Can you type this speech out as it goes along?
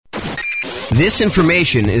This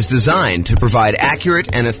information is designed to provide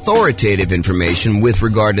accurate and authoritative information with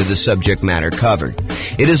regard to the subject matter covered.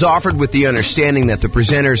 It is offered with the understanding that the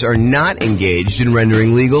presenters are not engaged in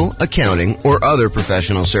rendering legal, accounting, or other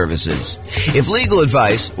professional services. If legal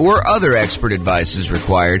advice or other expert advice is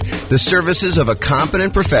required, the services of a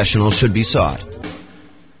competent professional should be sought.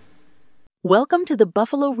 Welcome to the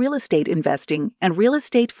Buffalo Real Estate Investing and Real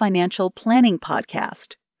Estate Financial Planning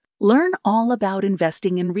Podcast. Learn all about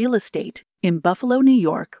investing in real estate in Buffalo, New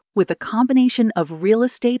York, with a combination of real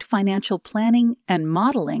estate financial planning and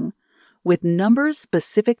modeling with numbers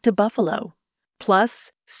specific to Buffalo,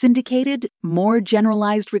 plus syndicated, more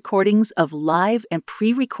generalized recordings of live and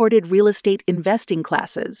pre-recorded real estate investing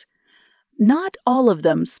classes, not all of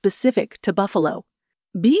them specific to Buffalo.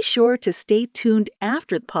 Be sure to stay tuned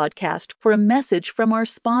after the podcast for a message from our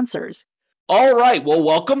sponsors. All right. Well,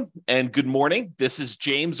 welcome and good morning. This is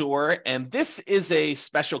James Orr, and this is a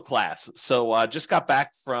special class. So just got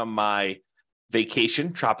back from my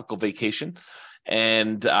vacation, tropical vacation,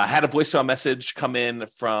 and had a voicemail message come in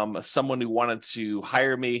from someone who wanted to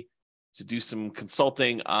hire me to do some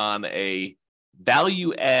consulting on a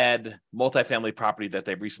value add multifamily property that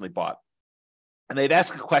they've recently bought. And they'd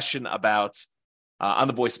ask a question about, on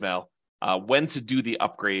the voicemail, when to do the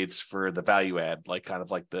upgrades for the value add, like kind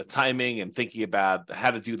of like the timing and thinking about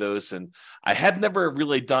how to do those. And I had never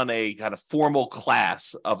really done a kind of formal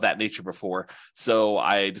class of that nature before. So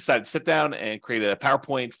I decided to sit down and create a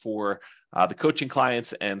PowerPoint for the coaching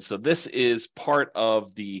clients. And so this is part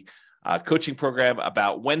of the coaching program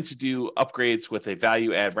about when to do upgrades with a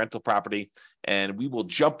value add rental property. And we will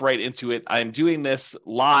jump right into it. I'm doing this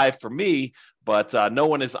live for me, but no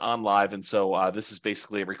one is on live. And so this is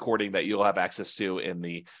basically a recording that you'll have access to in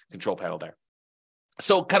the control panel there.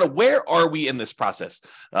 So kind of where are we in this process?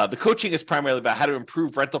 The coaching is primarily about how to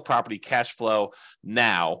improve rental property cash flow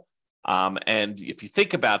now. And if you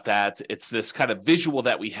think about that, it's this kind of visual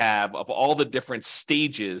that we have of all the different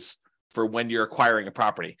stages for when you're acquiring a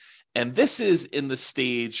property. And this is in the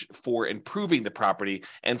stage for improving the property.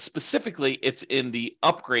 And specifically, it's in the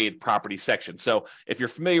upgrade property section. So if you're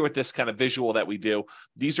familiar with this kind of visual that we do,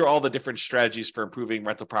 these are all the different strategies for improving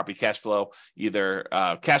rental property cash flow, either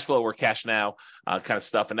cash flow or cash now kind of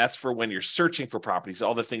stuff. And that's for when you're searching for properties,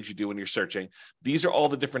 all the things you do when you're searching. These are all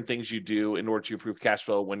the different things you do in order to improve cash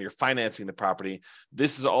flow when you're financing the property.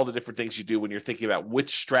 This is all the different things you do when you're thinking about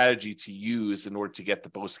which strategy to use in order to get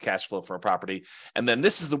the most cash flow for a property. And then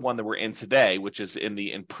this is the one that we're in today, which is in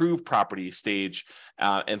the improved property stage.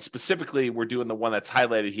 And specifically, we're doing the one that's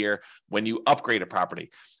highlighted here when you upgrade a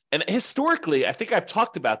property. And historically, I think I've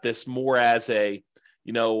talked about this more as a,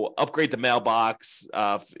 upgrade the mailbox,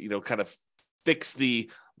 kind of fix the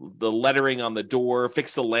lettering on the door,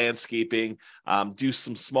 fix the landscaping, do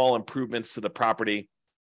some small improvements to the property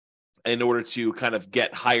in order to kind of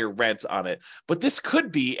get higher rent on it. But this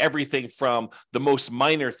could be everything from the most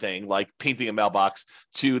minor thing, like painting a mailbox,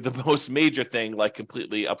 to the most major thing, like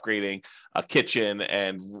completely upgrading a kitchen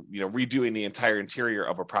and, redoing the entire interior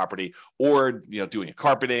of a property, or, doing a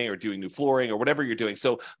carpeting or doing new flooring or whatever you're doing.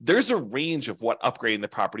 So there's a range of what upgrading the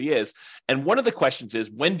property is. And one of the questions is,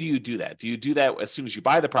 when do you do that? Do you do that as soon as you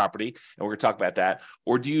buy the property? And we're going to talk about that.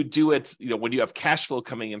 Or do you do it, when you have cash flow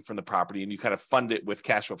coming in from the property and you kind of fund it with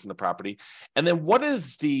cash flow from the property? And then what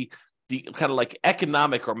is the kind of like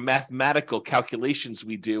economic or mathematical calculations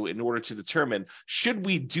we do in order to determine, should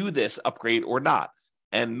we do this upgrade or not?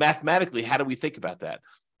 And mathematically, how do we think about that?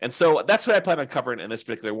 And so that's what I plan on covering in this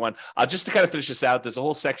particular one. Just to kind of finish this out, there's a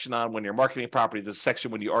whole section on when you're marketing property. There's a section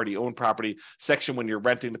when you already own property, section when you're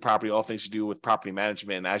renting the property, all things you do with property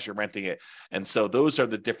management and as you're renting it. And so those are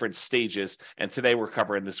the different stages. And today we're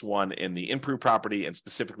covering this one in the improved property and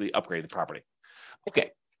specifically upgrade the property.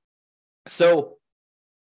 Okay. So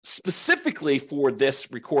specifically for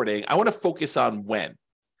this recording, I want to focus on when.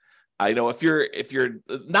 If you're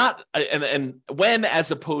not, and when, as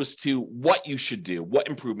opposed to what you should do, what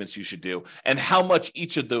improvements you should do, and how much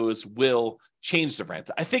each of those will change the rent.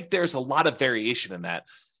 I think there's a lot of variation in that,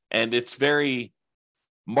 and it's very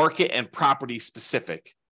market and property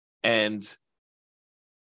specific. And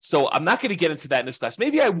so I'm not going to get into that in this class.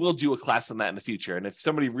 Maybe I will do a class on that in the future. And if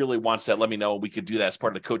somebody really wants that, let me know. We could do that as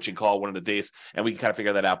part of the coaching call one of the days, and we can kind of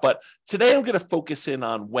figure that out. But today I'm going to focus in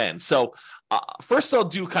on when. So first I'll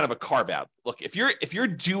do kind of a carve out. Look, if you're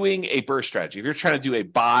doing a BRRRR strategy, if you're trying to do a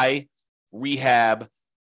buy, rehab,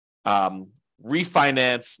 rent,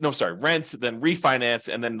 then refinance,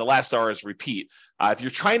 and then the last R is repeat. If you're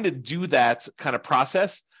trying to do that kind of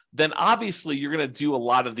process, then obviously you're going to do a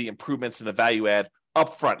lot of the improvements in the value add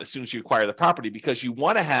upfront as soon as you acquire the property, because you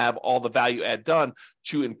want to have all the value add done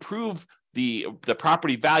to improve the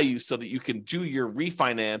property value so that you can do your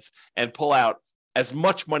refinance and pull out as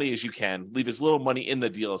much money as you can, leave as little money in the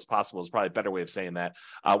deal as possible is probably a better way of saying that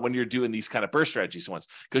when you're doing these kind of burst strategies once,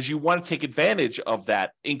 because you want to take advantage of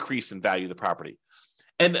that increase in value of the property.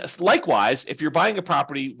 And likewise, if you're buying a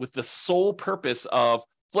property with the sole purpose of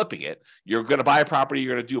flipping it, you're going to buy a property,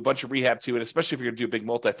 you're going to do a bunch of rehab to it, especially if you're going to do a big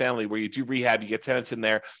multifamily where you do rehab, you get tenants in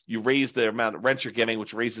there, you raise the amount of rent you're giving,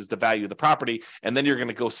 which raises the value of the property, and then you're going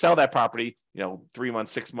to go sell that property, 3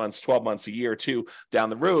 months, 6 months, 12 months, a year or two down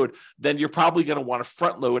the road, then you're probably going to want to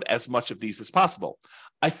front load as much of these as possible.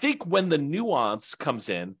 I think when the nuance comes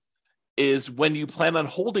in is when you plan on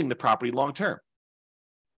holding the property long term.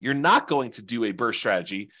 You're not going to do a burst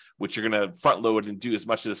strategy, which you're going to front load and do as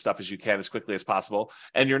much of this stuff as you can as quickly as possible.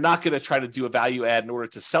 And you're not going to try to do a value add in order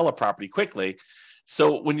to sell a property quickly.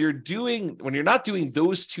 So when you're not doing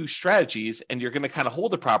those two strategies and you're going to kind of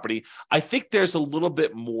hold the property, I think there's a little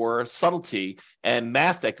bit more subtlety and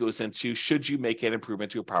math that goes into should you make an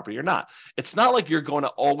improvement to a property or not. It's not like you're going to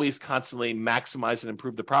always constantly maximize and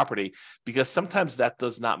improve the property, because sometimes that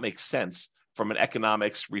does not make sense from an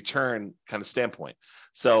economics return kind of standpoint.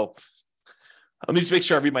 So let me just make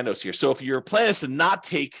sure I read my notes here. So if your plan is to not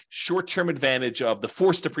take short-term advantage of the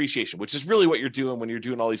forced appreciation, which is really what you're doing when you're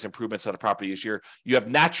doing all these improvements on a property, is you have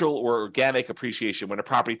natural or organic appreciation when a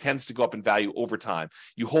property tends to go up in value over time.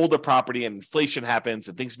 You hold a property and inflation happens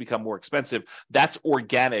and things become more expensive. That's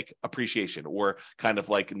organic appreciation, or kind of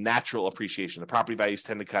like natural appreciation. The property values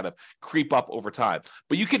tend to kind of creep up over time.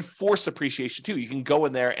 But you can force appreciation too. You can go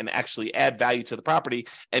in there and actually add value to the property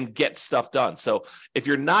and get stuff done. So if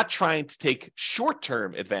you're not trying to take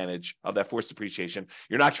short-term advantage of that forced appreciation,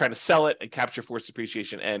 you're not trying to sell it and capture forced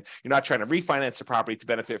appreciation, and you're not trying to refinance the property to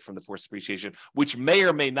benefit from the forced appreciation, which may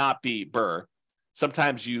or may not be BRRRR.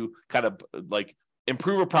 Sometimes you kind of like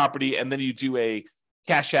improve a property and then you do a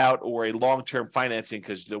cash out or a long-term financing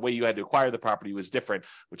because the way you had to acquire the property was different,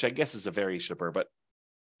 which I guess is a variation of BRRRR, but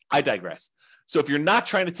I digress. So if you're not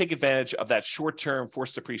trying to take advantage of that short-term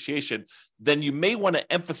forced appreciation, then you may want to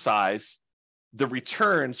emphasize the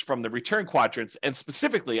returns from the return quadrants, and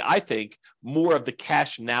specifically, I think, more of the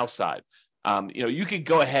cash now side. You could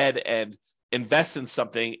go ahead and invest in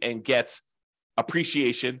something and get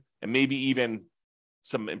appreciation and maybe even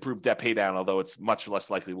some improved debt pay down, although it's much less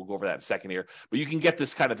likely. We'll go over that in a second here. But you can get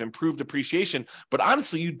this kind of improved appreciation. But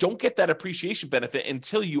honestly, you don't get that appreciation benefit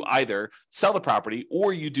until you either sell the property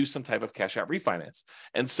or you do some type of cash out refinance.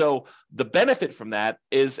 And so the benefit from that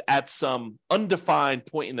is at some undefined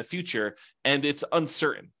point in the future, and it's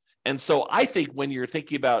uncertain. And so I think when you're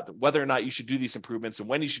thinking about whether or not you should do these improvements and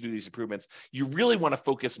when you should do these improvements, you really want to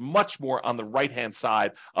focus much more on the right-hand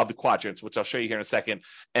side of the quadrants, which I'll show you here in a second,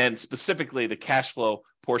 and specifically the cash flow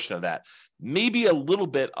portion of that. Maybe a little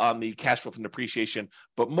bit on the cash flow from depreciation,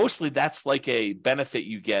 but mostly that's like a benefit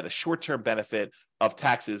you get, a short-term benefit of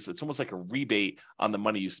taxes. It's almost like a rebate on the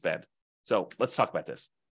money you spend. So let's talk about this.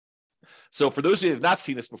 So for those of you who have not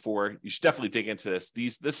seen this before, you should definitely dig into this.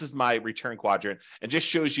 This is my return quadrant, and just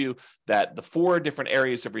shows you that the 4 different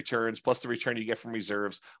areas of returns plus the return you get from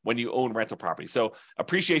reserves when you own rental property. So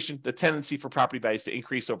appreciation, the tendency for property values to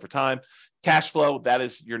increase over time. Cash flow, that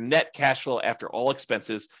is your net cash flow after all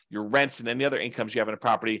expenses, your rents and any other incomes you have in a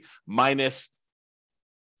property, minus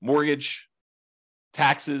mortgage,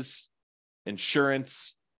 taxes,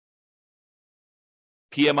 insurance,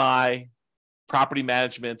 PMI, property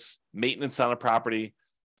management, maintenance on a property,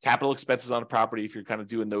 capital expenses on a property, if you're kind of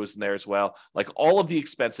doing those in there as well. Like all of the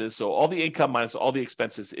expenses, so all the income minus all the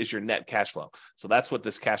expenses is your net cash flow. So that's what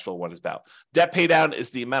this cash flow one is about. Debt pay down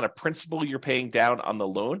is the amount of principal you're paying down on the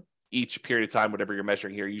loan each period of time, whatever you're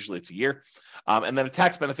measuring here, usually it's a year. And then the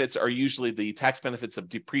tax benefits are usually the tax benefits of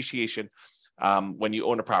depreciation when you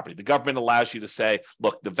own a property. The government allows you to say,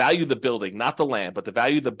 look, the value of the building, not the land, but the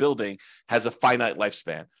value of the building has a finite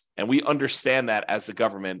lifespan. And we understand that as the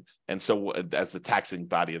government, and so as the taxing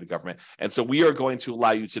body of the government. And so we are going to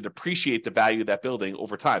allow you to depreciate the value of that building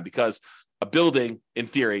over time, because a building, in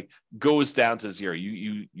theory, goes down to zero.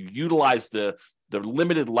 You utilize the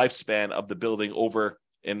limited lifespan of the building over,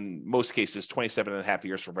 in most cases, 27 and a half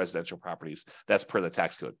years for residential properties. That's per the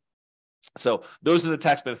tax code. So those are the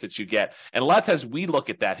tax benefits you get. And a lot of times we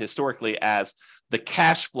look at that historically as the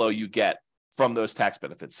cash flow you get from those tax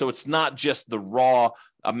benefits. So it's not just the raw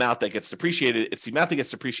amount that gets depreciated. It's the amount that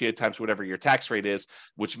gets depreciated times whatever your tax rate is,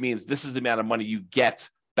 which means this is the amount of money you get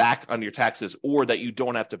back on your taxes, or that you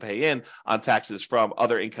don't have to pay in on taxes from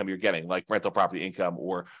other income you're getting, like rental property income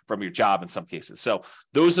or from your job in some cases. So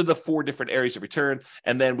those are the 4 different areas of return.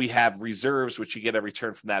 And then we have reserves, which you get a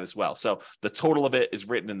return from that as well. So the total of it is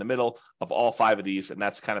written in the middle of all 5 of these. And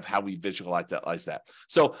that's kind of how we visualize that.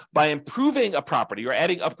 So by improving a property or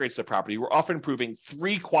adding upgrades to the property, we're often improving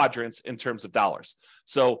 3 quadrants in terms of dollars.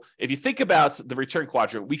 So if you think about the return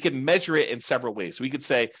quadrant, we can measure it in several ways. We could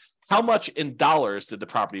say, how much in dollars did the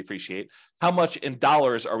property appreciate? How much in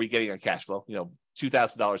dollars are we getting on cash flow?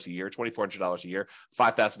 $2,000 a year, $2,400 a year,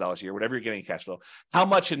 $5,000 a year, whatever you're getting in cash flow. How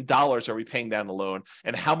much in dollars are we paying down the loan?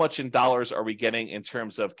 And how much in dollars are we getting in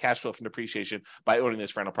terms of cash flow from depreciation by owning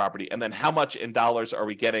this rental property? And then how much in dollars are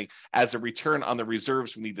we getting as a return on the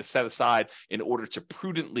reserves we need to set aside in order to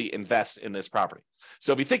prudently invest in this property?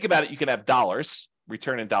 So if you think about it, you can have dollars,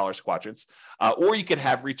 return in dollars quadrants, or you could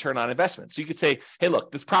have return on investment. So you could say, hey,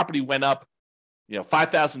 look, this property went up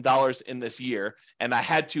 $5,000 in this year, and I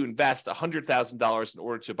had to invest $100,000 in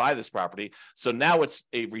order to buy this property. So now it's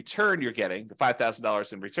a return you're getting, the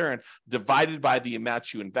 $5,000 in return, divided by the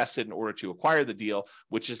amount you invested in order to acquire the deal,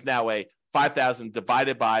 which is now a $5,000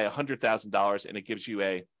 divided by $100,000, and it gives you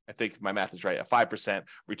I think if my math is right, a 5%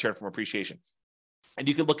 return from appreciation. And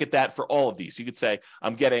you can look at that for all of these. You could say,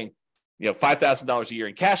 I'm getting $5,000 a year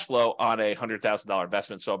in cash flow on a $100,000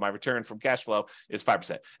 investment. So my return from cash flow is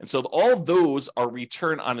 5%. And so all of those are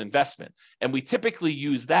return on investment. And we typically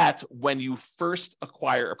use that when you first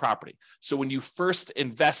acquire a property. So when you first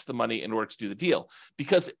invest the money in order to do the deal,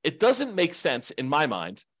 because it doesn't make sense in my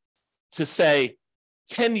mind to say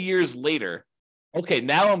 10 years later, okay,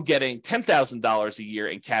 now I'm getting $10,000 a year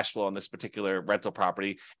in cash flow on this particular rental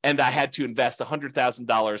property, and I had to invest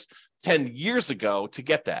 $100,000 10 years ago to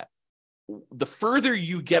get that. The further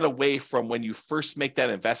you get away from when you first make that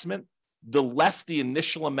investment, the less the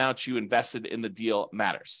initial amount you invested in the deal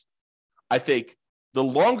matters. I think the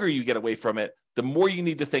longer you get away from it, the more you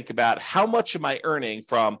need to think about how much am I earning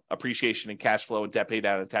from appreciation and cash flow and debt pay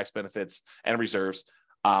down and tax benefits and reserves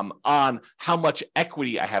on how much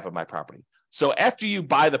equity I have in my property. So after you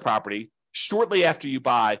buy the property, shortly after you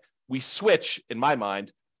buy, we switch, in my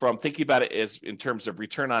mind, from thinking about it as in terms of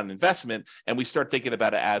return on investment, and we start thinking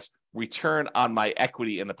about it as return on my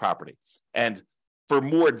equity in the property. And for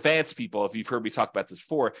more advanced people, if you've heard me talk about this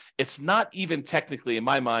before, it's not even technically, in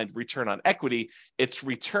my mind, return on equity. It's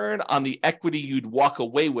return on the equity you'd walk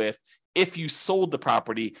away with if you sold the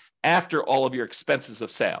property after all of your expenses of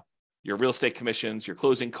sale, your real estate commissions, your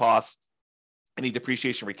closing costs, any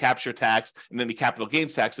depreciation recapture tax, and any capital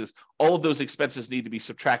gains taxes. All of those expenses need to be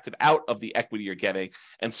subtracted out of the equity you're getting.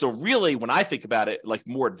 And so really, when I think about it, like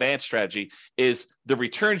more advanced strategy is the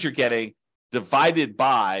returns you're getting divided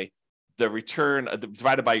by the return,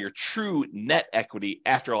 divided by your true net equity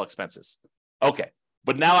after all expenses. Okay,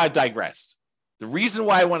 but now I've digressed. The reason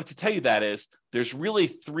why I wanted to tell you that is there's really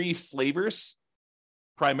 3 flavors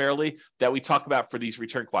primarily that we talk about for these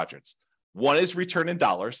return quadrants. One is return in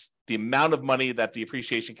dollars, the amount of money that the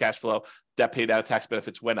appreciation, cash flow, debt paid out, tax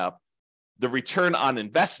benefits went up. The return on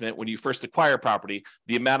investment, when you first acquire property,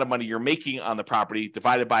 the amount of money you're making on the property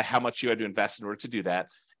divided by how much you had to invest in order to do that.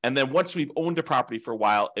 And then once we've owned a property for a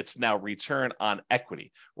while, it's now return on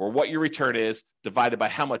equity, or what your return is divided by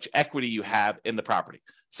how much equity you have in the property.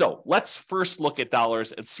 So let's first look at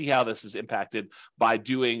dollars and see how this is impacted by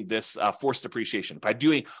doing this forced depreciation, by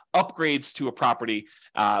doing upgrades to a property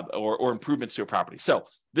or improvements to a property. So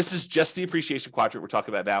this is just the appreciation quadrant we're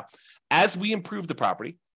talking about now. As we improve the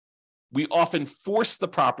property, we often force the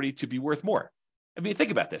property to be worth more. I mean,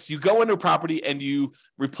 think about this. You go into a property and you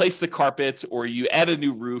replace the carpet, or you add a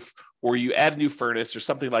new roof, or you add a new furnace or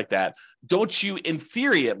something like that. Don't you, in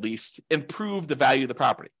theory at least, improve the value of the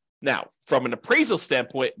property? Now, from an appraisal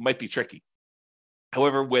standpoint, it might be tricky.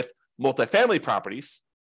 However, with multifamily properties,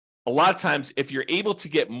 a lot of times if you're able to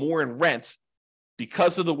get more in rent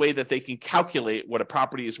because of the way that they can calculate what a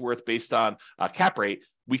property is worth based on a cap rate,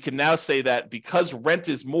 we can now say that because rent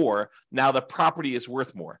is more, now the property is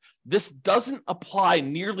worth more. This doesn't apply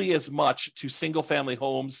nearly as much to single family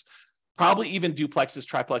homes, probably even duplexes,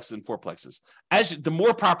 triplexes, and fourplexes. The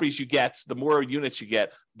more properties you get, the more units you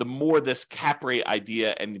get, the more this cap rate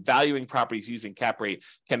idea and valuing properties using cap rate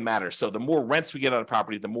can matter. So the more rents we get on a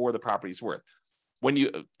property, the more the property is worth. When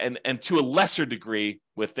you and to a lesser degree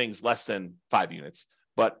with things less than 5 units,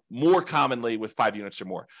 but more commonly with 5 units or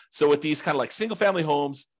more. So with these kind of like single family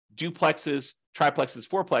homes, duplexes, triplexes,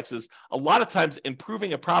 fourplexes, a lot of times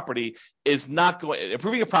improving a property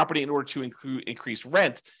in order to increase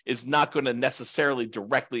rent is not going to necessarily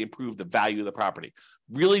directly improve the value of the property.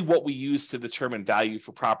 Really what we use to determine value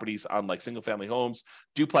for properties on like single family homes,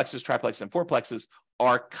 duplexes, triplexes, and fourplexes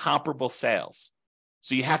are comparable sales.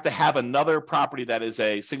 So you have to have another property that is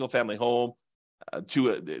a single-family home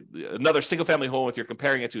another single-family home if you're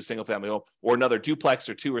comparing it to a single-family home, or another duplex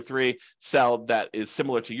or 2 or 3 sell that is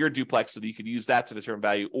similar to your duplex so that you could use that to determine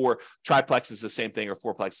value, or triplex is the same thing, or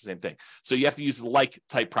fourplex is the same thing. So you have to use the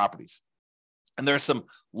like-type properties. And there are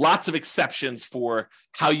lots of exceptions for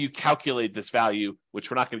how you calculate this value, which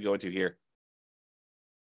we're not going to go into here.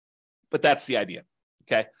 But that's the idea,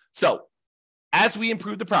 okay? So as we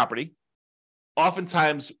improve the property,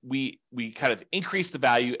 oftentimes we kind of increase the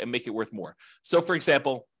value and make it worth more. So for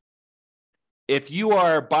example, if you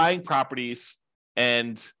are buying properties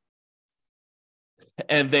and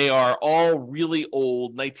they are all really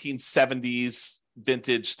old 1970s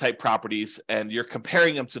vintage type properties, and you're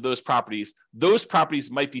comparing them to those properties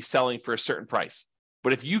might be selling for a certain price.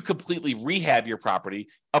 But if you completely rehab your property,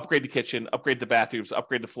 upgrade the kitchen, upgrade the bathrooms,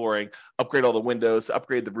 upgrade the flooring, upgrade all the windows,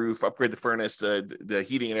 upgrade the roof, upgrade the furnace, the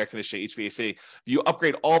heating and air conditioning, HVAC, if you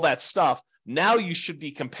upgrade all that stuff, now you should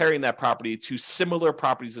be comparing that property to similar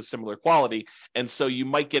properties of similar quality. And so you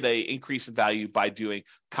might get an increase in value by doing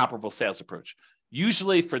comparable sales approach.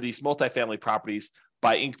 Usually for these multifamily properties,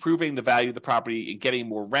 by improving the value of the property and getting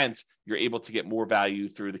more rent, you're able to get more value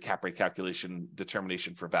through the cap rate calculation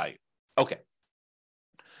determination for value. Okay.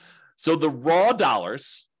 So the raw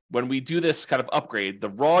dollars, when we do this kind of upgrade, the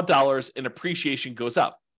raw dollars in appreciation goes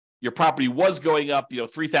up. Your property was going up,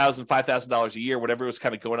 $3,000, $5,000 a year, whatever it was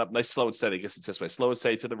kind of going up, nice, slow and steady. I guess it's this way, slow and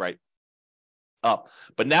steady to the right, up.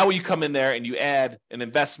 But now when you come in there and you add an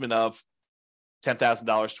investment of $10,000,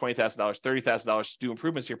 $20,000, $30,000 to do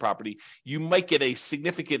improvements to your property, you might get a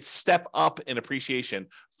significant step up in appreciation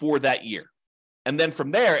for that year. And then from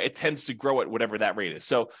there, it tends to grow at whatever that rate is.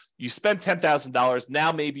 So you spend $10,000.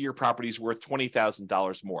 Now maybe your property is worth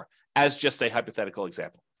 $20,000 more, as just a hypothetical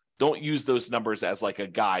example. Don't use those numbers as like a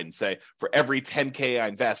guide and say, for every $10K I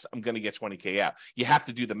invest, I'm going to get $20K out. You have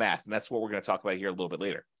to do the math. And that's what we're going to talk about here a little bit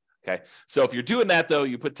later. Okay. So if you're doing that, though,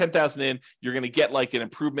 you put $10,000 in, you're going to get like an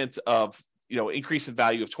improvement of, increase in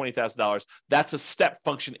value of $20,000. That's a step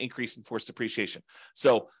function increase in forced depreciation.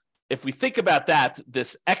 So if we think about that,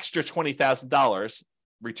 this extra $20,000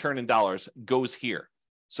 return in dollars goes here.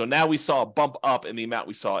 So now we saw a bump up in the amount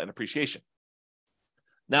we saw in appreciation.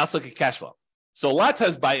 Now let's look at cash flow. So a lot of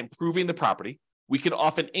times by improving the property, we can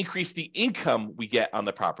often increase the income we get on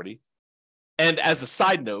the property. And as a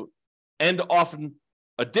side note, and often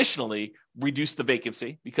additionally reduce the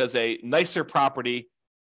vacancy, because a nicer property,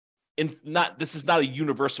 this is not a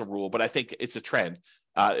universal rule, but I think it's a trend.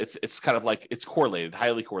 It's kind of like it's correlated,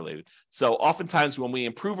 highly correlated. So oftentimes when we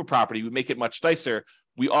improve a property, we make it much nicer.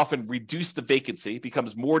 We often reduce the vacancy,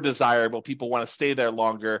 becomes more desirable. People want to stay there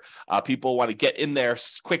longer. People want to get in there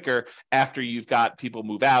quicker after you've got people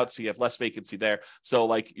move out. So you have less vacancy there. So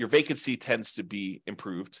like your vacancy tends to be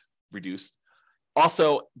improved, reduced.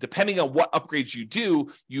 Also, depending on what upgrades you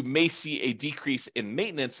do, you may see a decrease in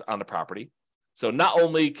maintenance on the property. So not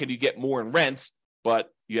only can you get more in rent, but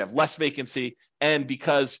you have less vacancy. And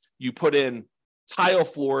because you put in tile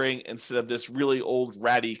flooring instead of this really old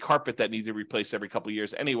ratty carpet that needs to be replaced every couple of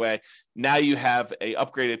years anyway, now you have a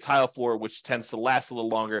upgraded tile floor, which tends to last a little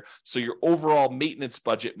longer. So your overall maintenance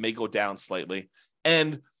budget may go down slightly.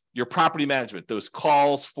 And your property management, those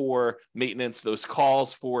calls for maintenance, those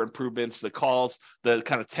calls for improvements, the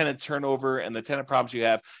kind of tenant turnover and the tenant problems you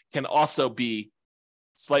have can also be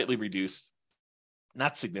slightly reduced.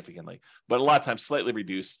 Not significantly, but a lot of times slightly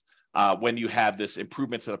reduced when you have this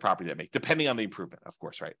improvement to the property that make, depending on the improvement, of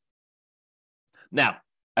course, right? Now,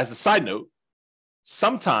 as a side note,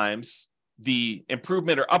 sometimes the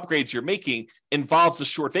improvement or upgrades you're making involves a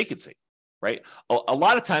short vacancy, right? A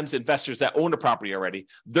lot of times investors that own a property already,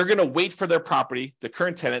 they're going to wait for their property, the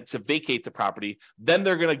current tenant, to vacate the property. Then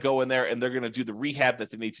they're going to go in there and they're going to do the rehab that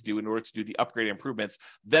they need to do in order to do the upgrade improvements.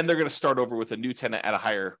 Then they're going to start over with a new tenant at a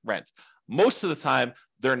higher rent. Most of the time,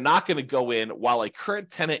 they're not going to go in while a current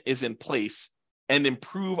tenant is in place and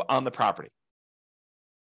improve on the property,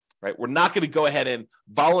 right? We're not going to go ahead and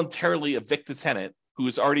voluntarily evict the tenant who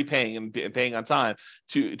is already paying and paying on time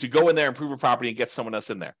to go in there, improve a property, and get someone else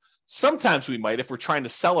in there. Sometimes we might if we're trying to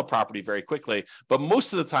sell a property very quickly, but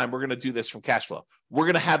most of the time we're going to do this from cash flow. We're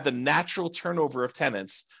going to have the natural turnover of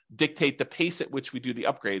tenants dictate the pace at which we do the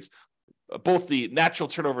upgrades, both the natural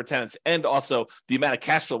turnover of tenants and also the amount of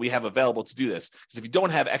cash flow we have available to do this. Because if you don't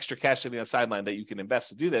have extra cash sitting on the sideline that you can invest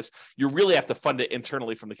to do this, you really have to fund it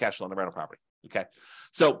internally from the cash flow on the rental property. Okay.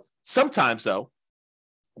 So sometimes though,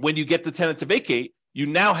 when you get the tenant to vacate, you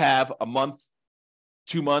now have a month,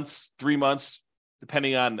 2 months, 3 months,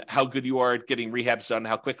 depending on how good you are at getting rehabs done,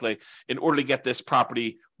 how quickly, in order to get this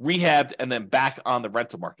property rehabbed and then back on the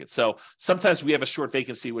rental market. So sometimes we have a short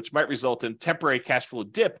vacancy, which might result in temporary cash flow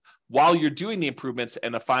dip while you're doing the improvements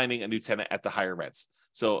and finding a new tenant at the higher rents.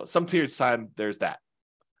 So some periods of time, there's that.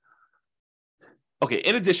 Okay,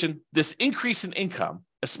 in addition, this increase in income,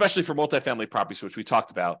 especially for multifamily properties, which we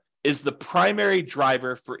talked about, is the primary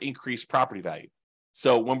driver for increased property value.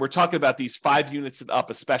 So when we're talking about these 5 units and up,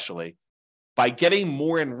 especially, by getting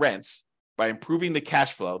more in rent, by improving the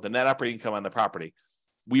cash flow, the net operating income on the property,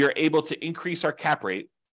 we are able to increase our cap rate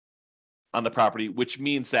on the property, which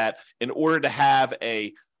means that in order to have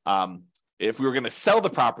if we were going to sell the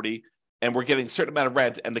property and we're getting a certain amount of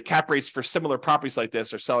rent and the cap rates for similar properties like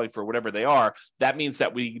this are selling for whatever they are, that means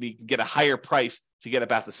that we can get a higher price to get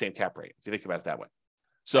about the same cap rate, if you think about it that way.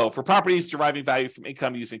 So for properties deriving value from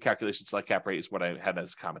income using calculations like cap rate is what I had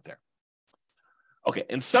as a comment there. Okay,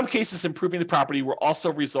 in some cases, improving the property will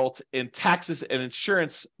also result in taxes and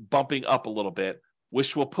insurance bumping up a little bit,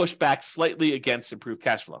 which will push back slightly against improved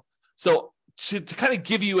cash flow. So to kind of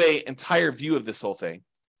give you an entire view of this whole thing,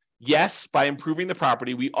 yes, by improving the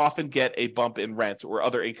property, we often get a bump in rent or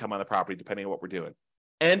other income on the property, depending on what we're doing.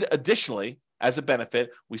 And additionally, as a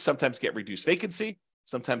benefit, we sometimes get reduced vacancy,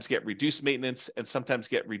 sometimes get reduced maintenance, and sometimes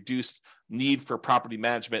get reduced need for property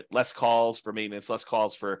management, less calls for maintenance, less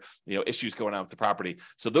calls for issues going on with the property.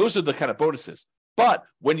 So those are the kind of bonuses. But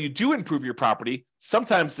when you do improve your property,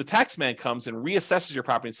 sometimes the tax man comes and reassesses your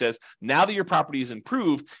property and says, now that your property is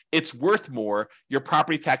improved, it's worth more. Your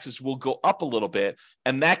property taxes will go up a little bit,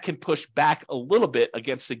 and that can push back a little bit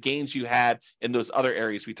against the gains you had in those other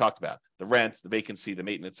areas we talked about, the rent, the vacancy, the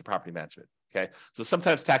maintenance, the property management. Okay, so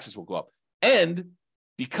sometimes taxes will go up. And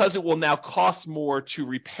because it will now cost more to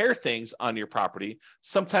repair things on your property,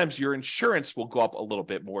 sometimes your insurance will go up a little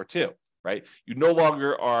bit more too, right? You no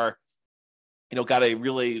longer are got a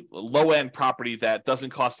really low-end property that doesn't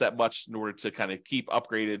cost that much in order to kind of keep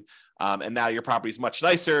upgraded. And now your property is much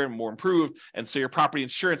nicer and more improved. And so your property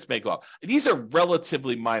insurance may go up. These are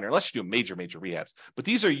relatively minor, unless you do major rehabs, but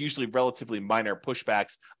these are usually relatively minor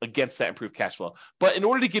pushbacks against that improved cash flow. But in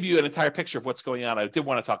order to give you an entire picture of what's going on, I did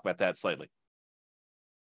want to talk about that slightly.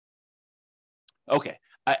 Okay.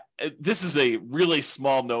 This is a really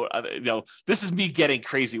small note. This is me getting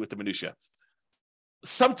crazy with the minutia.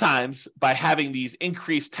 Sometimes by having these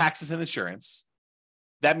increased taxes and insurance,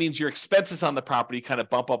 that means your expenses on the property kind of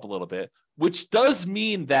bump up a little bit, which does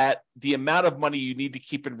mean that the amount of money you need to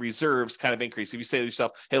keep in reserves kind of increase. If you say to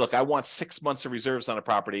yourself, hey, look, I want 6 months of reserves on a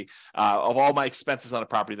property of all my expenses on a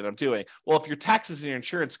property that I'm doing. Well, if your taxes and your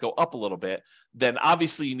insurance go up a little bit, then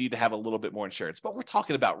obviously you need to have a little bit more insurance. But we're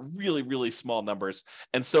talking about really, really small numbers.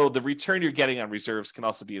 And so the return you're getting on reserves can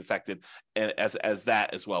also be affected as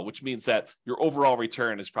that as well, which means that your overall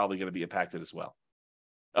return is probably going to be impacted as well.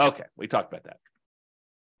 Okay, we talked about that.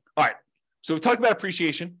 All right, so we talked about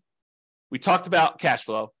appreciation. We talked about cash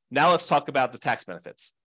flow. Now let's talk about the tax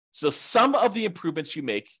benefits. So some of the improvements you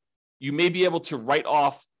make, you may be able to write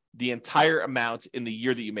off the entire amount in the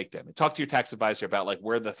year that you make them. And talk to your tax advisor about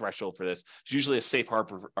where the threshold for this. It's usually a safe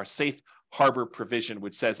harbor provision,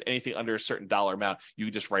 which says anything under a certain dollar amount, you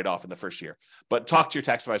can just write off in the first year. But talk to your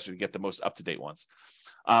tax advisor to get the most up-to-date ones.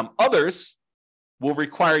 Others will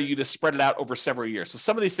require you to spread it out over several years. So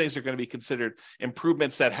some of these things are going to be considered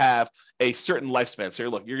improvements that have a certain lifespan. So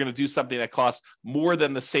look, you're going to do something that costs more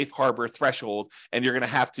than the safe harbor threshold, and you're going to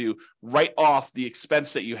have to write off the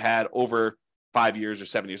expense that you had over 5 years or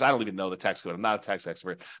 7 years. I don't even know the tax code. I'm not a tax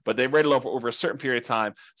expert, but they write it over a certain period of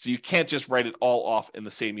time. So you can't just write it all off in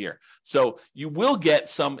the same year. So you will get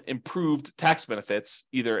some improved tax benefits,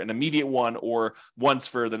 either an immediate one or ones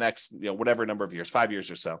for the next, whatever number of years, 5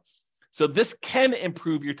 years or so. So this can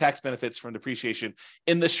improve your tax benefits from depreciation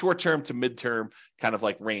in the short term to midterm kind of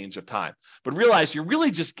range of time. But realize you're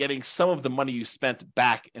really just getting some of the money you spent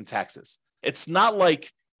back in taxes. It's not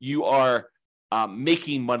like you are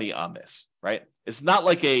making money on this, right? It's not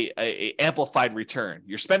like a amplified return.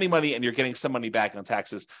 You're spending money and you're getting some money back on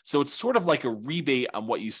taxes. So it's sort of like a rebate on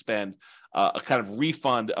what you spend, a kind of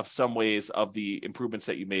refund of some ways of the improvements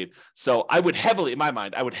that you made. So I would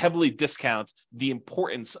heavily discount the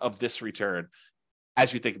importance of this return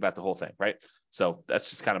as you think about the whole thing, right? So that's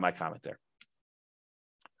just kind of my comment there.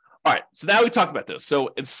 All right, so now we talked about this.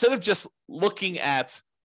 So instead of just looking at,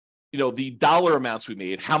 the dollar amounts we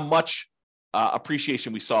made, how much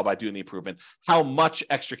appreciation we saw by doing the improvement, how much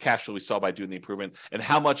extra cash flow we saw by doing the improvement, and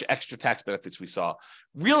how much extra tax benefits we saw.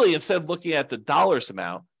 Really, instead of looking at the dollars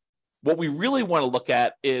amount, what we really want to look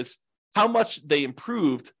at is how much they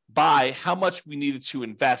improved by how much we needed to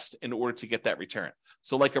invest in order to get that return.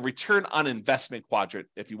 So like a return on investment quadrant,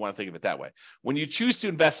 if you want to think of it that way. When you choose to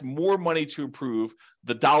invest more money to improve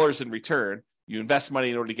the dollars in return, you invest money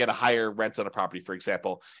in order to get a higher rent on a property, for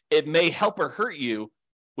example, it may help or hurt you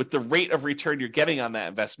with the rate of return you're getting on that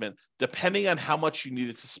investment, depending on how much you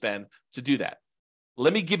needed to spend to do that.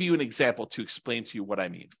 Let me give you an example to explain to you what I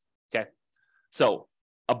mean. Okay. So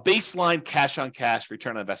a baseline cash on cash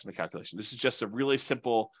return on investment calculation. This is just a really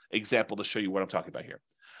simple example to show you what I'm talking about here.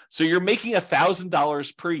 So you're making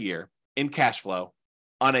 $1,000 per year in cash flow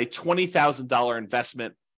on a $20,000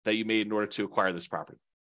 investment that you made in order to acquire this property.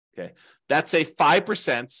 Okay. That's a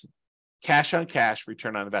 5% cash on cash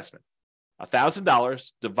return on investment.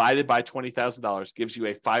 $1,000 divided by $20,000 gives you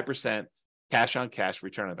a 5% cash on cash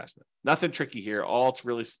return on investment. Nothing tricky here. All it's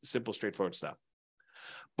really simple, straightforward stuff.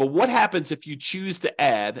 But what happens if you choose to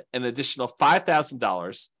add an additional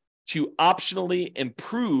 $5,000 to optionally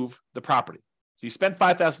improve the property? So you spend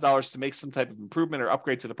 $5,000 to make some type of improvement or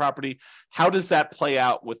upgrade to the property. How does that play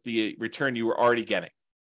out with the return you were already getting?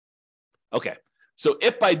 Okay, so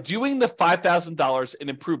if by doing the $5,000 in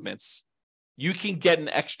improvements, you can get an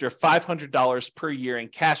extra $500 per year in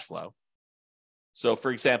cash flow. So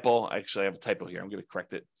for example, actually I have a typo here. I'm going to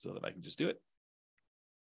correct it so that I can just do it.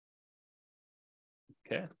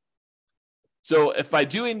 Okay. So if by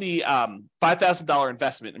doing the $5,000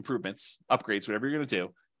 investment improvements, upgrades, whatever you're going to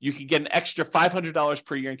do, you can get an extra $500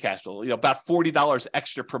 per year in cash flow. About $40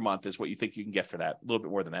 extra per month is what you think you can get for that. A little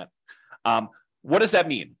bit more than that. What does that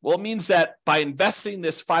mean? Well, it means that by investing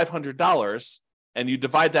this $500 and you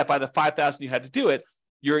divide that by the $5,000 you had to do it,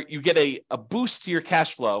 you get a boost to your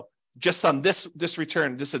cash flow just on this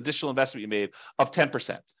return, this additional investment you made of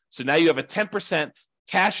 10%. So now you have a 10%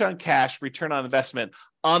 cash on cash return on investment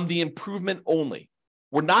on the improvement only.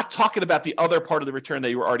 We're not talking about the other part of the return that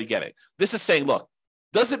you were already getting. This is saying, look,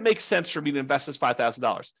 does it make sense for me to invest this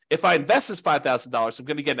 $5,000? If I invest this $5,000, I'm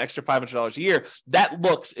going to get an extra $500 a year. That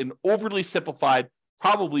looks an overly simplified,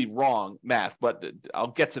 probably wrong math, but I'll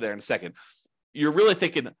get to there in a second. You're really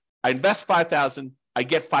thinking, I invest $5,000, I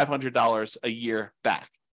get $500 a year back.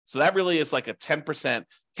 So that really is like a 10%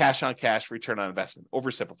 cash on cash return on investment,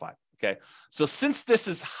 oversimplified. Okay. So since this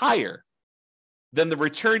is higher than the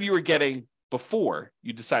return you were getting before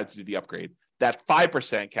you decided to do the upgrade, that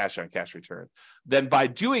 5% cash on cash return, then by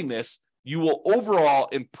doing this, you will overall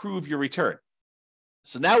improve your return.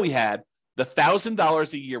 So now we had the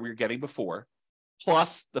 $1,000 a year we were getting before,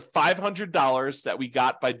 plus the $500 that we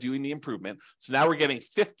got by doing the improvement. So now we're getting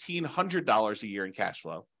 $1,500 a year in cash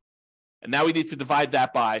flow. And now we need to divide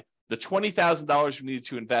that by the $20,000 we needed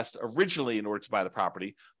to invest originally in order to buy the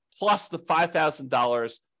property, plus the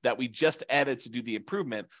 $5,000 that we just added to do the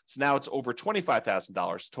improvement. So now it's over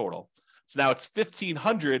 $25,000 total. So now it's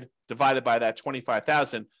 $1,500 divided by that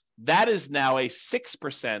 $25,000. That is now a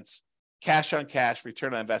 6% cash on cash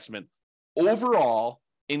return on investment overall,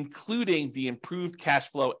 including the improved cash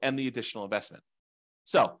flow and the additional investment.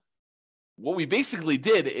 So what we basically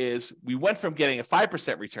did is we went from getting a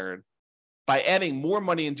 5% return. By adding more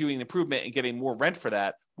money and doing an improvement and getting more rent for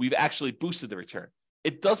that, we've actually boosted the return.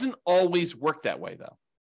 It doesn't always work that way, though.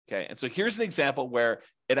 Okay, and so here's an example where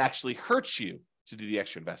it actually hurts you to do the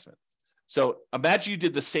extra investment. So imagine you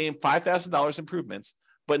did the same $5,000 improvements,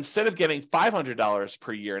 but instead of getting $500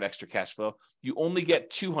 per year in extra cash flow, you only get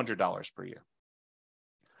 $200 per year.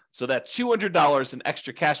 So that $200 in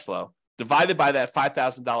extra cash flow divided by that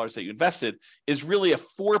 $5,000 that you invested is really a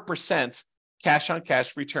 4% cash on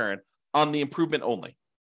cash return on the improvement only.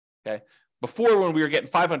 Okay. Before, when we were getting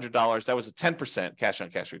 $500, that was a 10% cash on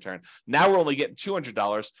cash return. Now we're only getting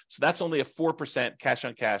 $200. So that's only a 4% cash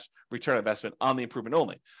on cash return on investment on the improvement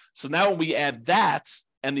only. So now when we add that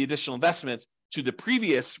and the additional investment to the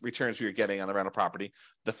previous returns we were getting on the rental property,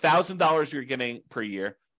 the $1,000 you're getting per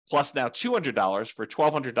year, plus now $200 for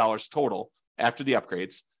 $1,200 total after the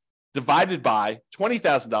upgrades, divided by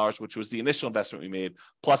 $20,000, which was the initial investment we made,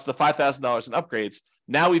 plus the $5,000 in upgrades.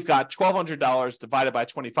 Now we've got $1,200 divided by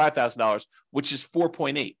 $25,000, which is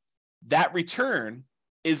 4.8. That return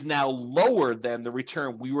is now lower than the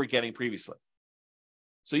return we were getting previously.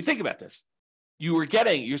 So you think about this.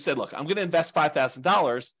 You said, look, I'm going to invest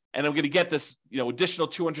 $5,000 and I'm going to get this, additional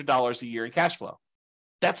 $200 a year in cash flow.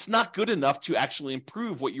 That's not good enough to actually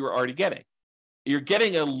improve what you were already getting. You're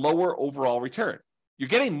getting a lower overall return. You're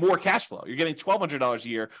getting more cash flow. You're getting $1,200 a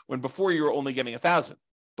year when before you were only getting $1,000.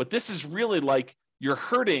 But this is really like you're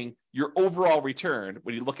hurting your overall return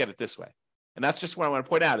when you look at it this way. And that's just what I want to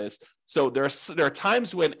point out is, so there are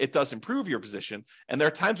times when it does improve your position, and there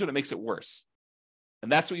are times when it makes it worse.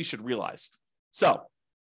 And that's what you should realize. So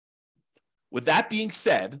with that being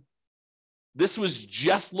said, this was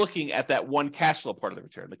just looking at that one cash flow part of the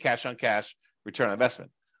return, the cash on cash return on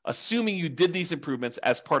investment, assuming you did these improvements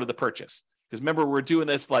as part of the purchase. Because remember, we're doing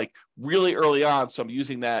this like really early on, so I'm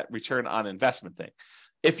using that return on investment thing.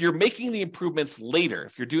 If you're making the improvements later,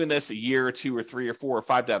 if you're doing this a year or 2 or 3 or 4 or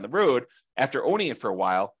 5 down the road after owning it for a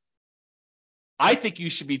while, I think you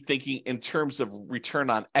should be thinking in terms of return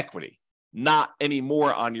on equity, not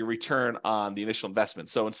anymore on your return on the initial investment.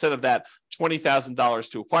 So instead of that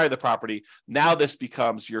 $20,000 to acquire the property, now this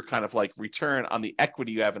becomes your kind of like return on the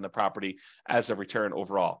equity you have in the property as a return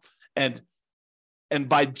overall. And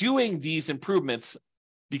by doing these improvements,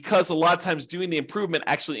 because a lot of times doing the improvement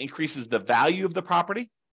actually increases the value of the property,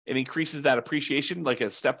 it increases that appreciation like a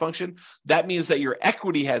step function. That means that your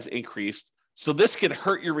equity has increased. So this could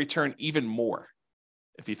hurt your return even more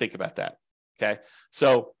if you think about that. Okay.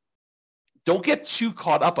 So don't get too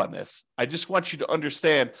caught up on this. I just want you to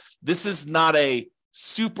understand this is not a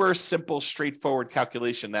super simple, straightforward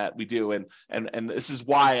calculation that we do. And this is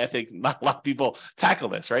why I think not a lot of people tackle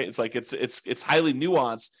this, right? It's like it's highly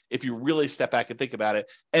nuanced if you really step back and think about it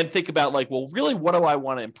and think about like, well, really, what do I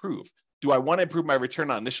want to improve? Do I want to improve my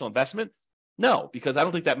return on initial investment? No, because I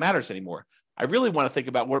don't think that matters anymore. I really want to think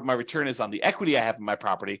about what my return is on the equity I have in my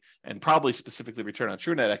property and probably specifically return on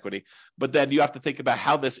true net equity. But then you have to think about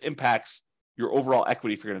how this impacts your overall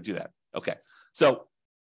equity if you're going to do that. Okay. So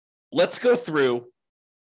let's go through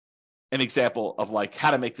an example of like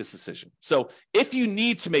how to make this decision. So if you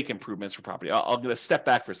need to make improvements for property, I'm going to step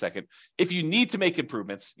back for a second. If you need to make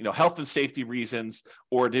improvements, health and safety reasons,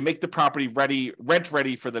 or to make the property ready, rent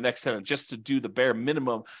ready for the next tenant, just to do the bare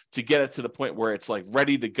minimum to get it to the point where it's like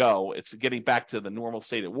ready to go, it's getting back to the normal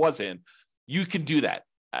state it was in, you can do that.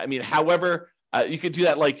 I mean, however, you can do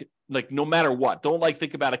that like no matter what. Don't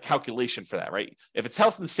think about a calculation for that, right? If it's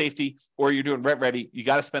health and safety or you're doing rent ready, you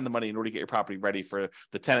got to spend the money in order to get your property ready for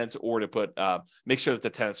the tenants or to make sure that the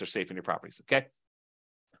tenants are safe in your properties, okay?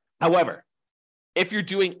 However, if you're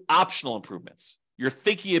doing optional improvements, you're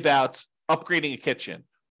thinking about upgrading a kitchen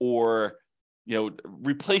or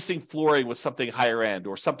replacing flooring with something higher end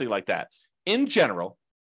or something like that. In general,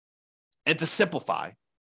 and to simplify,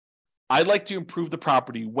 I'd like to improve the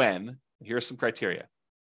property when, here are some criteria.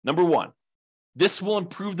 Number one, this will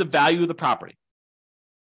improve the value of the property.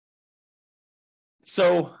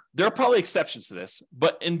 So there are probably exceptions to this,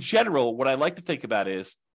 but in general, what I like to think about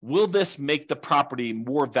is, will this make the property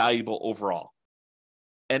more valuable overall?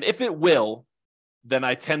 And if it will, then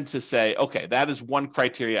I tend to say, okay, that is one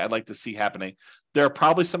criteria I'd like to see happening. There are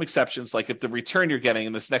probably some exceptions, like if the return you're getting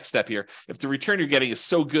in this next step here, if the return you're getting is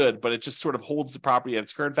so good, but it just sort of holds the property at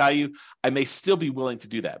its current value, I may still be willing to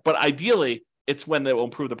do that. But ideally, it's when they will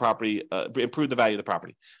improve the property, improve the value of the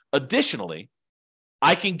property. Additionally,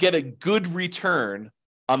 I can get a good return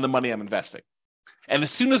on the money I'm investing. And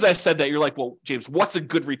as soon as I said that, you're like, well, James, what's a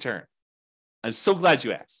good return? I'm so glad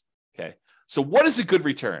you asked. Okay. So what is a good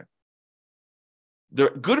return? The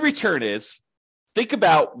good return is, think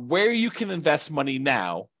about where you can invest money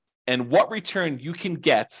now and what return you can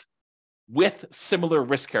get with similar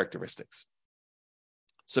risk characteristics.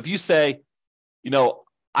 So if you say,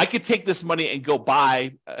 I could take this money and go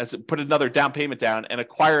put another down payment down and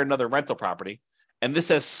acquire another rental property, and this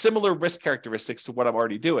has similar risk characteristics to what I'm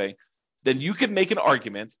already doing, then you can make an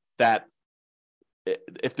argument that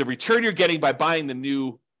if the return you're getting by buying the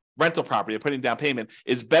new rental property and putting down payment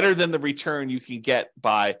is better than the return you can get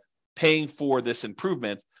by paying for this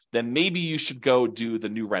improvement, then maybe you should go do the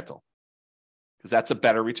new rental because that's a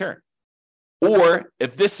better return. Or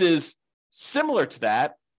if this is similar to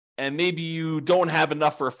that, and maybe you don't have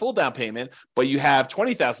enough for a full down payment, but you have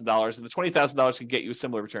 $20,000 and the $20,000 can get you a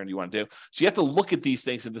similar return you want to do. So you have to look at these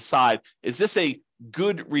things and decide, is this a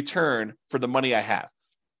good return for the money I have?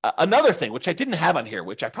 Another thing, which I didn't have on here,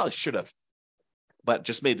 which I probably should have, but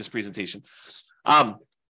just made this presentation. I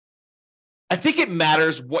think it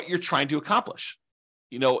matters what you're trying to accomplish.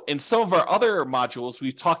 In some of our other modules,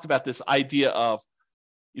 we've talked about this idea of,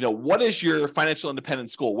 what is your financial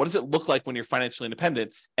independence goal? What does it look like when you're financially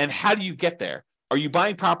independent? And how do you get there? Are you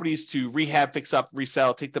buying properties to rehab, fix up,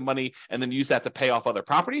 resell, take the money, and then use that to pay off other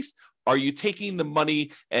properties? Are you taking the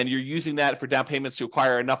money and you're using that for down payments to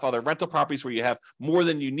acquire enough other rental properties where you have more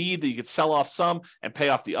than you need that you could sell off some and pay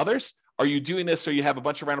off the others? Are you doing this so you have a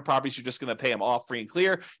bunch of rental properties, you're just going to pay them off free and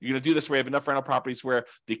clear? You're going to do this where you have enough rental properties where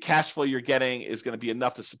the cash flow you're getting is going to be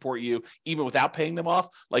enough to support you even without paying them off?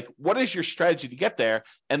 Like, what is your strategy to get there?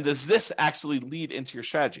 And does this actually lead into your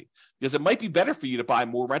strategy? Because it might be better for you to buy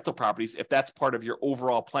more rental properties if that's part of your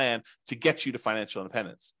overall plan to get you to financial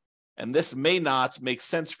independence. And this may not make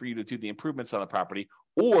sense for you to do the improvements on the property.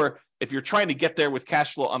 Or if you're trying to get there with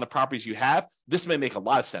cash flow on the properties you have, this may make a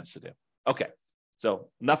lot of sense to do. Okay, so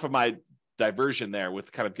enough of my diversion there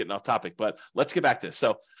with kind of getting off topic, but let's get back to this.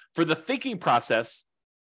 So for the thinking process,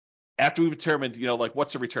 after we've determined, like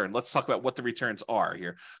what's the return, let's talk about what the returns are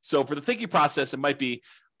here. So for the thinking process, it might be,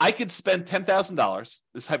 I could spend $10,000.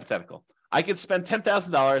 This is hypothetical. I could spend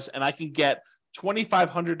 $10,000 and I can get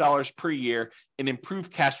 $2,500 per year in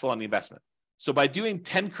improved cash flow on the investment. So by doing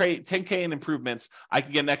 10K in improvements, I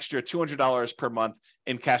can get an extra $200 per month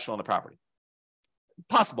in cash flow on the property.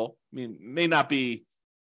 Possible. I mean, may not be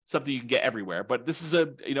something you can get everywhere, but this is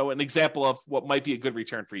an example of what might be a good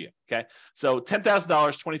return for you. Okay. So $10,000,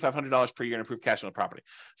 $2,500 per year in improved cash flow on the property.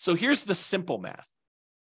 So here's the simple math,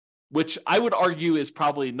 which I would argue is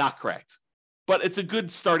probably not correct, but it's a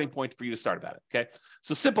good starting point for you to start about it. Okay.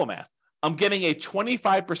 So simple math. I'm getting a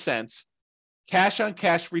 25% cash on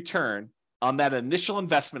cash return on that initial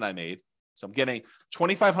investment I made. So I'm getting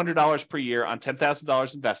 $2,500 per year on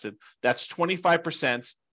 $10,000 invested. That's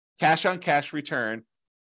 25% cash on cash return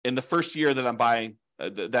in the first year that I'm buying,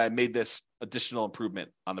 that I made this additional improvement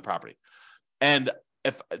on the property. And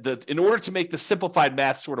in order to make the simplified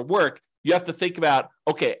math sort of work, you have to think about,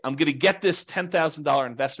 okay, I'm going to get this $10,000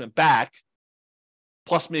 investment back,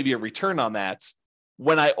 plus maybe a return on that,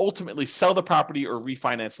 when I ultimately sell the property or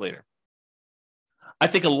refinance later. I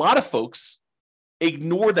think a lot of folks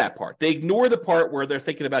ignore that part. They ignore the part where they're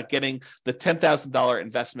thinking about getting the $10,000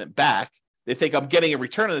 investment back. They think I'm getting a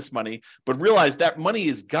return on this money, but realize that money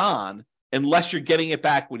is gone unless you're getting it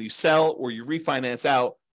back when you sell or you refinance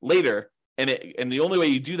out later. And the only way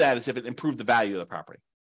you do that is if it improved the value of the property.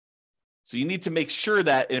 So you need to make sure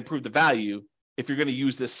that it improved the value if you're going to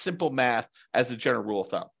use this simple math as a general rule of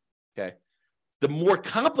thumb. Okay. The more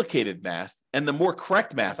complicated math and the more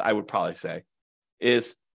correct math, I would probably say,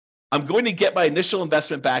 is I'm going to get my initial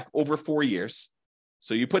investment back over 4 years.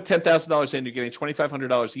 So you put $10,000 in, you're getting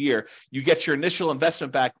 $2,500 a year. You get your initial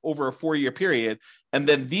investment back over a 4-year period. And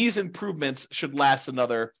then these improvements should last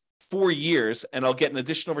another 4 years. And I'll get an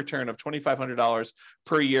additional return of $2,500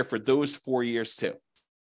 per year for those 4 years too.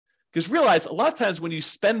 Because realize a lot of times when you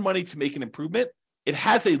spend money to make an improvement, it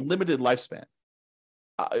has a limited lifespan.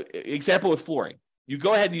 Example with flooring. You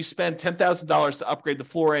go ahead and you spend $10,000 to upgrade the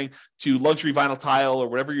flooring to luxury vinyl tile or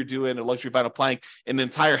whatever you're doing, or luxury vinyl plank in an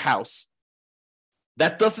entire house.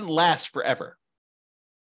 That doesn't last forever,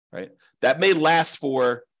 right? That may last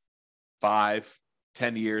for 5,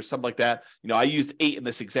 10 years, something like that. I used 8 in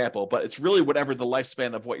this example, but it's really whatever the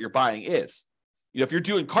lifespan of what you're buying is. If you're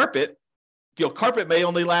doing carpet, carpet may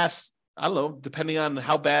only last, I don't know, depending on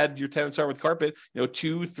how bad your tenants are with carpet,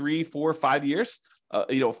 2, 3, 4, 5 years,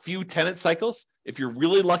 a few tenant cycles. If you're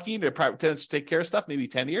really lucky, the private tenants take care of stuff, maybe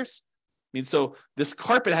 10 years. So this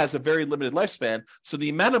carpet has a very limited lifespan. So the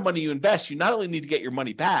amount of money you invest, you not only need to get your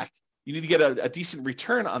money back, you need to get a decent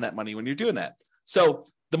return on that money when you're doing that. So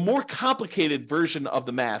the more complicated version of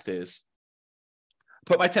the math is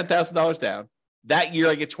put my $10,000 down. That year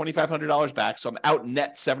I get $2,500 back. So I'm out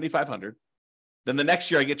net $7,500. Then the next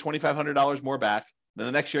year I get $2,500 more back. Then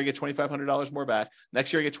the next year I get $2,500 more back.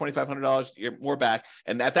 Next year I get $2,500 more back.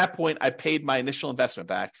 And at that point, I paid my initial investment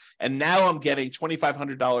back. And now I'm getting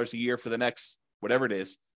 $2,500 a year for the next, whatever it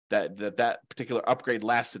is that particular upgrade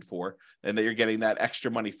lasted for, and that you're getting that extra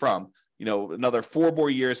money from, another 4 more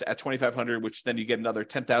years at $2,500, which then you get another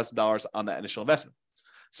 $10,000 on that initial investment.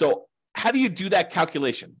 So how do you do that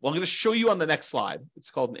calculation? Well, I'm going to show you on the next slide. It's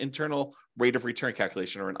called an internal rate of return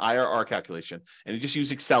calculation, or an IRR calculation. And you just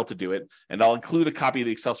use Excel to do it. And I'll include a copy of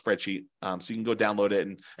the Excel spreadsheet so you can go download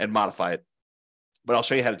it and modify it. But I'll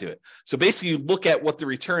show you how to do it. So basically, you look at what the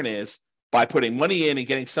return is by putting money in and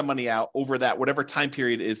getting some money out over that, whatever time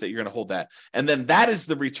period is that you're going to hold that. And then that is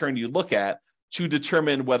the return you look at to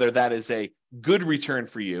determine whether that is a good return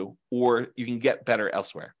for you or you can get better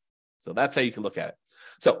elsewhere. So that's how you can look at it.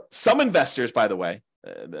 So some investors, by the way,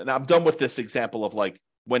 and I'm done with this example of like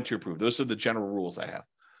when to approve. Those are the general rules I have.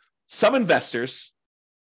 Some investors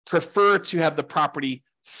prefer to have the property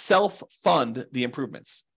self-fund the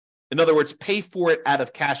improvements. In other words, pay for it out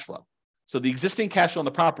of cash flow. So the existing cash flow on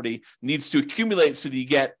the property needs to accumulate so that you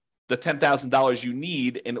get the $10,000 you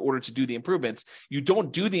need in order to do the improvements. You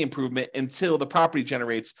don't do the improvement until the property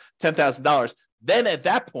generates $10,000. Then at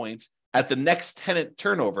that point, at the next tenant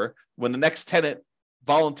turnover, when the next tenant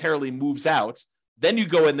voluntarily moves out, then you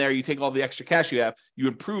go in there, you take all the extra cash you have, you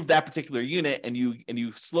improve that particular unit, and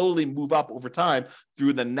you slowly move up over time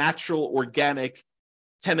through the natural organic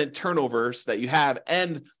tenant turnovers that you have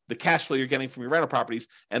and the cash flow you're getting from your rental properties,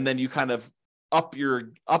 and then you kind of up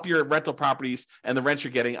your rental properties and the rent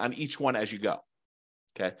you're getting on each one as you go.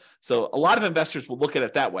 Okay, so a lot of investors will look at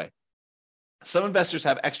it that way. Some investors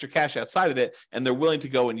have extra cash outside of it, and they're willing to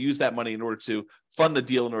go and use that money in order to fund the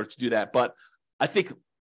deal in order to do that. But I think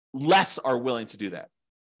less are willing to do that.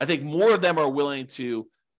 I think more of them are willing to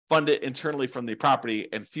fund it internally from the property,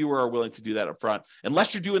 and fewer are willing to do that up front.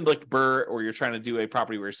 Unless you're doing like BRRRR or you're trying to do a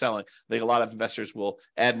property where you're selling, I think a lot of investors will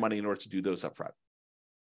add money in order to do those up front.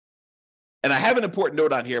 And I have an important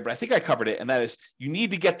note on here, but I think I covered it, and that is you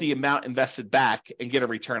need to get the amount invested back and get a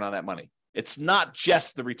return on that money. It's not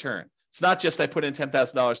just the return. It's not just I put in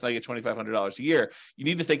 $10,000 and I get $2,500 a year. You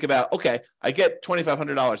need to think about, okay, I get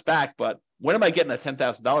 $2,500 back, but when am I getting that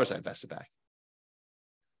 $10,000 I invested back?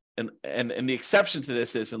 And the exception to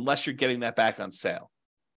this is unless you're getting that back on sale.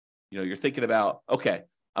 You're thinking about, okay,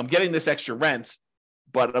 I'm getting this extra rent,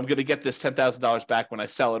 but I'm going to get this $10,000 back when I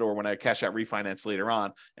sell it or when I cash out refinance later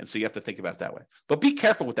on. And so you have to think about it that way. But be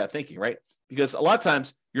careful with that thinking, right? Because a lot of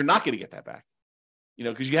times you're not going to get that back,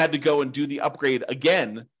 because you had to go and do the upgrade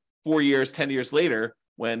again 4 years, 10 years later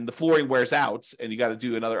when the flooring wears out and you got to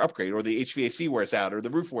do another upgrade, or the HVAC wears out or the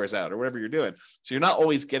roof wears out or whatever you're doing. So you're not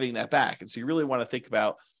always getting that back. And so you really want to think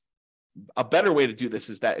about a better way to do this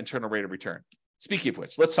is that internal rate of return. Speaking of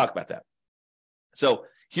which, let's talk about that. So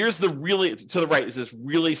here's to the right is this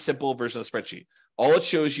really simple version of the spreadsheet. All it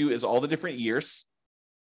shows you is all the different years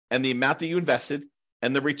and the amount that you invested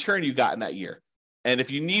and the return you got in that year. And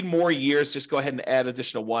if you need more years, just go ahead and add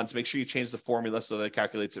additional ones. Make sure you change the formula so that it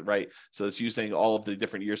calculates it right. So it's using all of the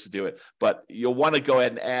different years to do it. But you'll want to go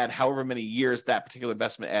ahead and add however many years that particular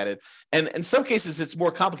investment added. And in some cases, it's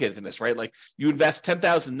more complicated than this, right? Like you invest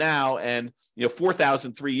 $10,000 now and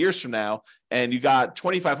 $4,000 3 years from now, and you got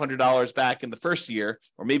 $2,500 back in the first year,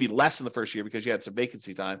 or maybe less in the first year because you had some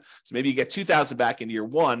vacancy time. So maybe you get $2,000 back in year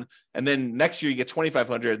one, and then next year you get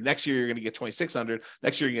 $2,500. Next year you're going to get $2,600.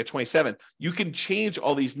 Next year you get $2,700. You can change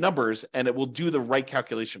all these numbers, and it will do the right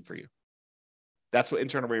calculation for you. That's what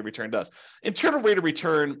internal rate of return does. Internal rate of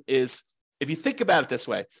return is, if you think about it this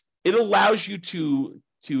way, it allows you to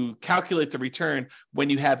calculate the return when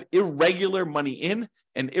you have irregular money in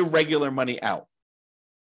and irregular money out.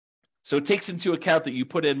 So it takes into account that you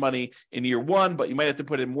put in money in year one, but you might have to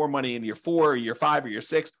put in more money in year 4 or year 5 or year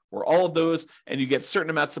 6 or all of those. And you get certain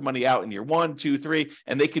amounts of money out in year 1, 2, 3,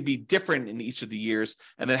 and they could be different in each of the years.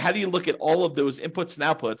 And then how do you look at all of those inputs and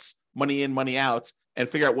outputs, money in, money out, and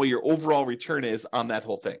figure out what your overall return is on that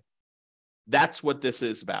whole thing? That's what this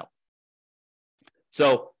is about.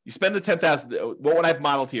 So you spend the $10,000. What I've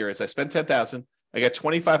modeled here is I spend $10,000. I got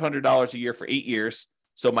 $2,500 a year for 8 years.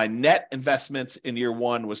 So my net investments in year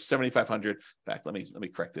one was $7,500. In fact, let me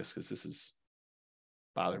correct this because this is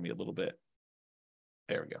bothering me a little bit.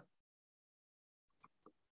 There we go.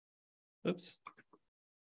 Oops.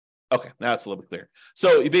 Okay, now it's a little bit clearer.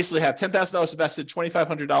 So you basically have $10,000 invested,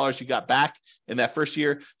 $2,500 you got back in that first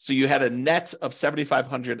year. So you had a net of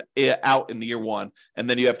 $7,500 out in the year one, and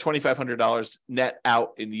then you have $2,500 net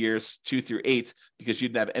out in years 2 through 8 because you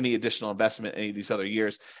didn't have any additional investment in any of these other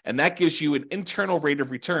years. And that gives you an internal rate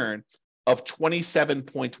of return of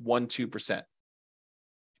 27.12%.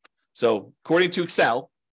 So according to Excel,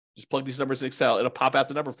 just plug these numbers in Excel, it'll pop out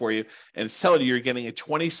the number for you, and it's telling you you're getting a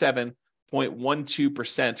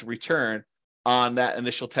 27.12% return on that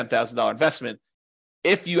initial $10,000 investment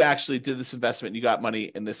if you actually did this investment and you got money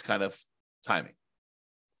in this kind of timing.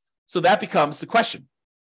 So that becomes the question.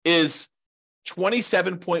 Is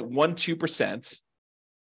 27.12%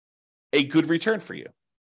 a good return for you?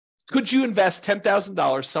 Could you invest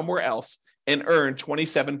 $10,000 somewhere else and earn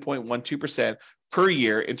 27.12% per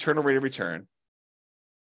year internal rate of return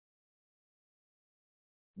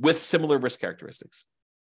with similar risk characteristics?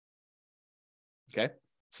 Okay,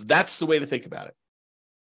 so that's the way to think about it.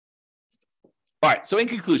 All right, so in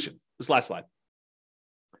conclusion, this last slide.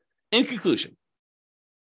 In conclusion,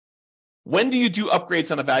 when do you do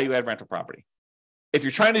upgrades on a value-add rental property? If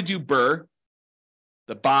you're trying to do BRRRR,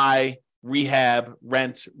 the buy, rehab,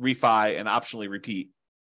 rent, refi, and optionally repeat,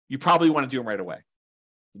 you probably want to do them right away.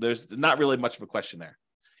 There's not really much of a question there.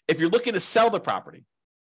 If you're looking to sell the property,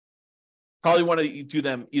 probably want to do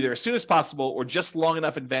them either as soon as possible or just long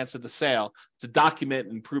enough in advance of the sale to document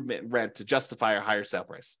improvement in rent to justify a higher sale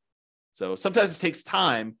price. So sometimes it takes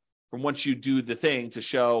time from once you do the thing to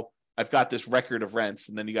show I've got this record of rents,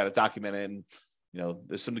 and then you got to document it, and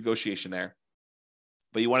there's some negotiation there.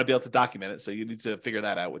 But you want to be able to document it, so you need to figure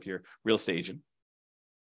that out with your real estate agent.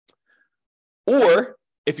 Or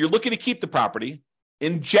if you're looking to keep the property,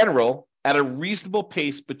 in general, at a reasonable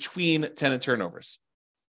pace between tenant turnovers.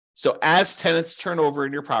 So as tenants turn over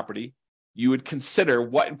in your property, you would consider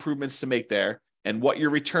what improvements to make there and what your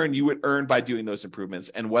return you would earn by doing those improvements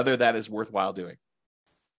and whether that is worthwhile doing.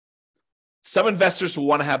 Some investors will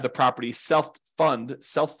want to have the property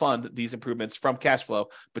self-fund these improvements from cash flow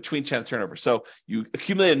between tenant turnover. So you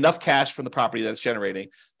accumulate enough cash from the property that it's generating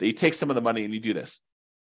that you take some of the money and you do this.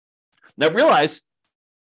 Now realize,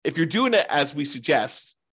 if you're doing it as we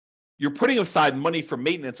suggest, you're putting aside money for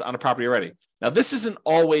maintenance on a property already. Now, this isn't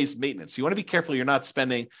always maintenance. You want to be careful you're not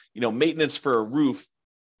spending, maintenance for a roof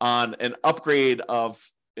on an upgrade of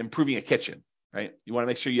improving a kitchen, right? You want to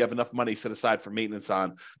make sure you have enough money set aside for maintenance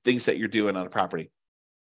on things that you're doing on a property.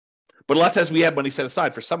 But a lot of times we have money set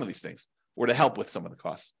aside for some of these things or to help with some of the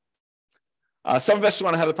costs. Some investors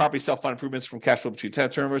want to have the property self-fund improvements from cash flow between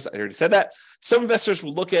tenant turnovers. I already said that. Some investors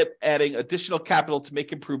will look at adding additional capital to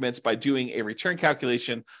make improvements by doing a return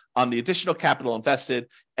calculation on the additional capital invested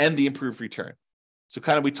and the improved return. So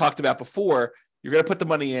kind of we talked about before, you're going to put the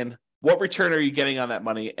money in. What return are you getting on that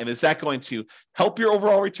money? And is that going to help your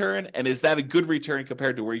overall return? And is that a good return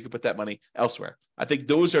compared to where you could put that money elsewhere? I think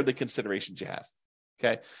those are the considerations you have.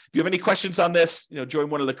 Okay. If you have any questions on this,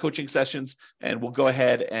 join one of the coaching sessions and we'll go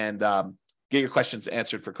ahead and get your questions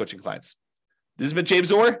answered for coaching clients. This has been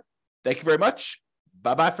James Orr. Thank you very much.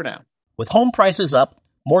 Bye-bye for now. With home prices up,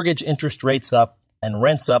 mortgage interest rates up, and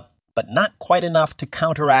rents up, but not quite enough to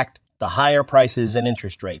counteract the higher prices and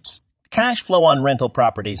interest rates, cash flow on rental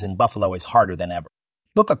properties in Buffalo is harder than ever.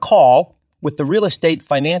 Book a call with the Real Estate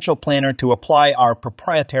Financial Planner to apply our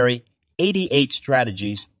proprietary 88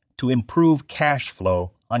 strategies to improve cash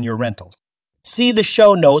flow on your rentals. See the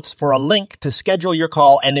show notes for a link to schedule your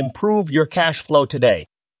call and improve your cash flow today.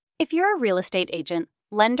 If you're a real estate agent,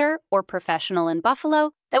 lender, or professional in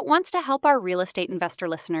Buffalo that wants to help our real estate investor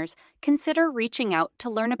listeners, consider reaching out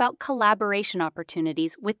to learn about collaboration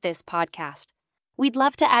opportunities with this podcast. We'd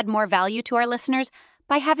love to add more value to our listeners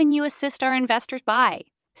by having you assist our investors buy,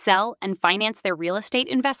 sell, and finance their real estate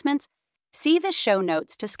investments. See the show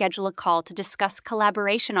notes to schedule a call to discuss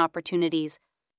collaboration opportunities.